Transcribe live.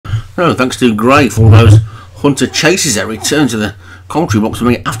So, thanks to Gray for all those Hunter chases that return to the commentary box for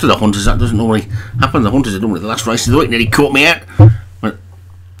me after the Hunters. That doesn't normally happen. The Hunters are normally the last race of the week. Nearly caught me out. But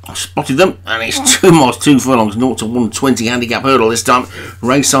I spotted them, and it's 2 miles, 2 furlongs, 0 to 120 handicap hurdle this time.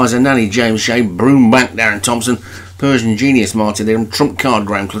 Race size and nanny, James Shea, Broombank, Darren Thompson, Persian Genius, Martin Dillon, Trump Card,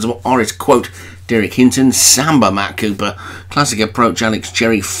 Graham Clutterbuck, Oris Quote, Derek Hinton, Samba, Matt Cooper, Classic Approach, Alex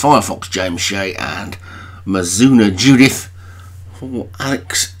Cherry, Firefox, James Shea, and Mazuna Judith for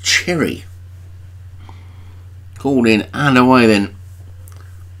Alex Cherry. Called in and away then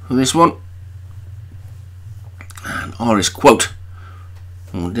for this one. And Iris Quote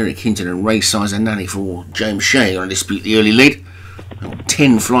for Derek Hinton and Race Size and Nanny for James Shea going to dispute the early lead.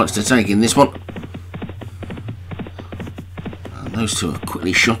 10 flights to take in this one. And those two are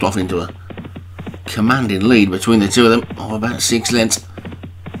quickly shot off into a commanding lead between the two of them of about 6 lengths.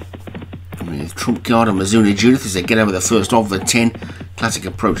 With Trump Card and Mazuna Judith as they get over the first of the 10. Classic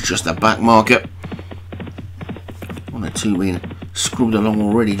Approach just the back marker. 1 or 2 being scrubbed along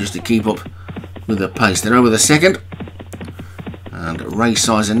already just to keep up with the pace. They're over the second. And Race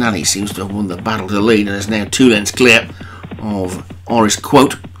Size and Nanny seems to have won the battle to lead and is now 2 lengths clear of Oris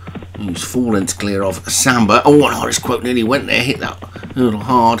Quote, who's 4 lengths clear of Samba. Oh, and Oris Quote nearly went there, hit that hurdle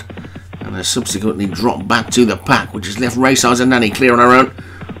hard, and has subsequently dropped back to the pack, which has left Race Size and Nanny clear on her own.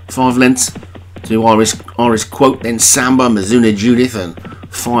 5 lengths to Oris Quote, then Samba, Mazuna Judith, and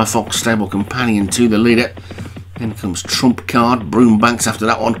Firefox stable companion to the leader. Then comes Trump Card, Broombanks after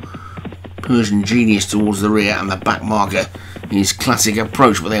that one. Persian Genius towards the rear, and the back marker is Classic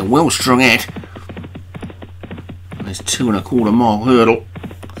Approach, but they're well strung out. And there's 2 1/4 mile hurdle,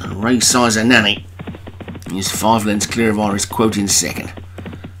 and Race Size and Nanny is 5 lengths clear of Iris Quote in second.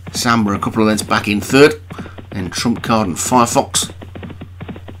 Samba a couple of lengths back in third, then Trump Card and Firefox.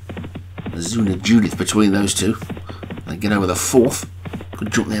 Mazuna Judith between those two. They get over the fourth.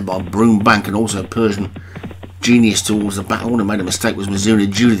 Good jump there by Broombank and also Persian Genius towards the back. The one who made a mistake was Mazuna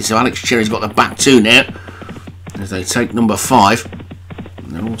Judith. So Alex Cherry's got the back 2 now as they take number 5.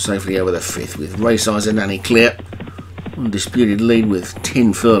 And they're all safely over the 5th with Race Size and Nanny clear. Undisputed lead with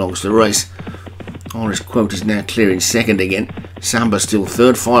 10 furlongs to race. Iris Quote is now clear in second again. Samba still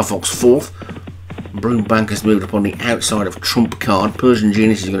third. Firefox 4th. Broombank has moved up on the outside of Trump Card. Persian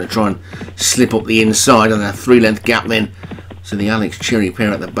Genius is going to try and slip up the inside, and a 3 length gap then to the Alex Cherry pair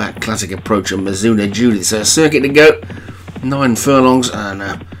at the back. Classic Approach and Mazuna Judith. So a circuit to go. 9 furlongs and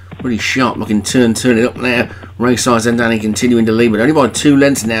a really sharp looking turn turning up now. Race Size and Danny continuing to lead, but only by 2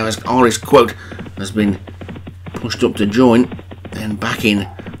 lengths now as Iris Quote has been pushed up to join. Then back in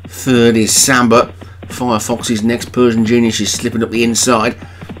third is Samba. Firefox is next. Persian Genius is slipping up the inside.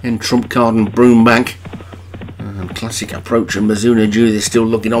 Then Trump Card and Broombank. And Classic Approach and Mazuna Judith is still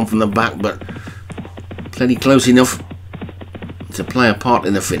looking on from the back, but plenty close enough to play a part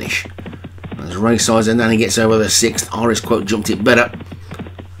in the finish. As Race Size and Nanny gets over the 6th, Iris Quote jumped it better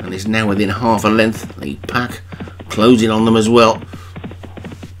and is now within half a length. The pack closing on them as well.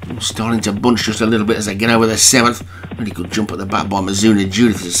 Starting to bunch just a little bit as they get over the 7th. Really good jump at the back by Mazuna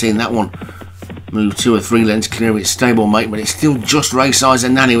Judith. You've seen that one move 2 or 3 lengths clear of its stablemate, but it's still just Race Size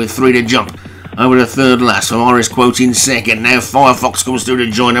and Nanny with 3 to jump. Over the third last from Iris Quote in second. Now Firefox comes through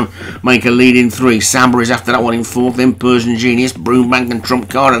to join them, make a lead in 3. Samba is after that one in 4th. Then Persian Genius, Broombank and Trump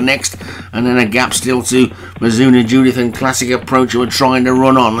Card are next. And then a gap still to Mazuna Judith and Classic Approach, who are trying to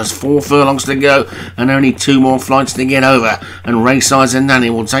run on. There's 4 furlongs to go and only 2 more flights to get over. And Race Size and Nanny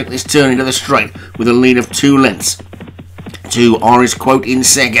will take this turn into the straight with a lead of 2 lengths. To Iris Quote in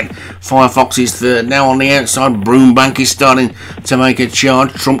second. Firefox is third. Now on the outside, Broombank is starting to make a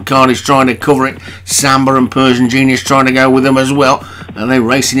charge. Trump Card is trying to cover it. Samba and Persian Genius trying to go with them as well. And they're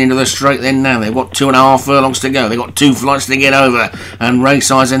racing into the straight then now. They've got 2.5 furlongs to go. They've got 2 flights to get over. And Race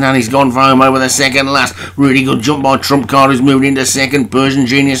Size and Nanny's gone for home over the second last. Really good jump by Trump Card, who's moved into second. Persian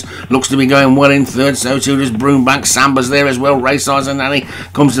Genius looks to be going well in third. So too does Broombank. Samba's there as well. Race Size and Nanny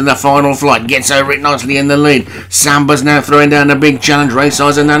comes to the final flight. Gets over it nicely in the lead. Samba's now throwing down the big challenge. Race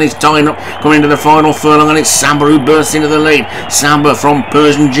Size and Nanny's tying up. Coming into the final furlong, and it's Samba who bursts into the lead. Samba from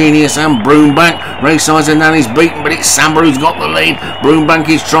Persian Genius and Broombank. Race Size and Nanny's beaten, but it's Samba who's got the lead. Broombank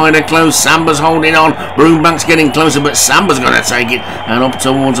is trying to close. Samba's holding on. Broombank's getting closer, but Samba's going to take it. And up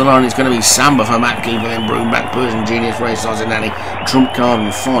towards the line, it's going to be Samba for Matt Cooper, then Broombank, Persian Genius, Race Size and Nanny, Trump Card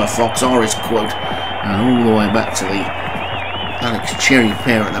and Firefox, Iris Quote, and all the way back to the Alex Cherry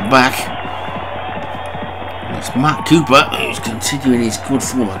pair at the back. It's Matt Cooper who's continuing his good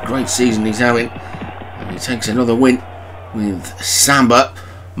form, a great season he's having, and he takes another win with Samba.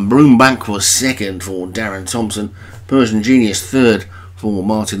 Broombank was second for Darren Thompson, Persian Genius third for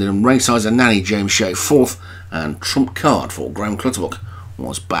Martin Dillon, Race Size and Nanny, James Shea fourth, and Trump Card for Graham Clutterbuck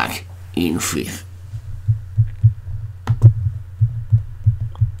was back in 5th.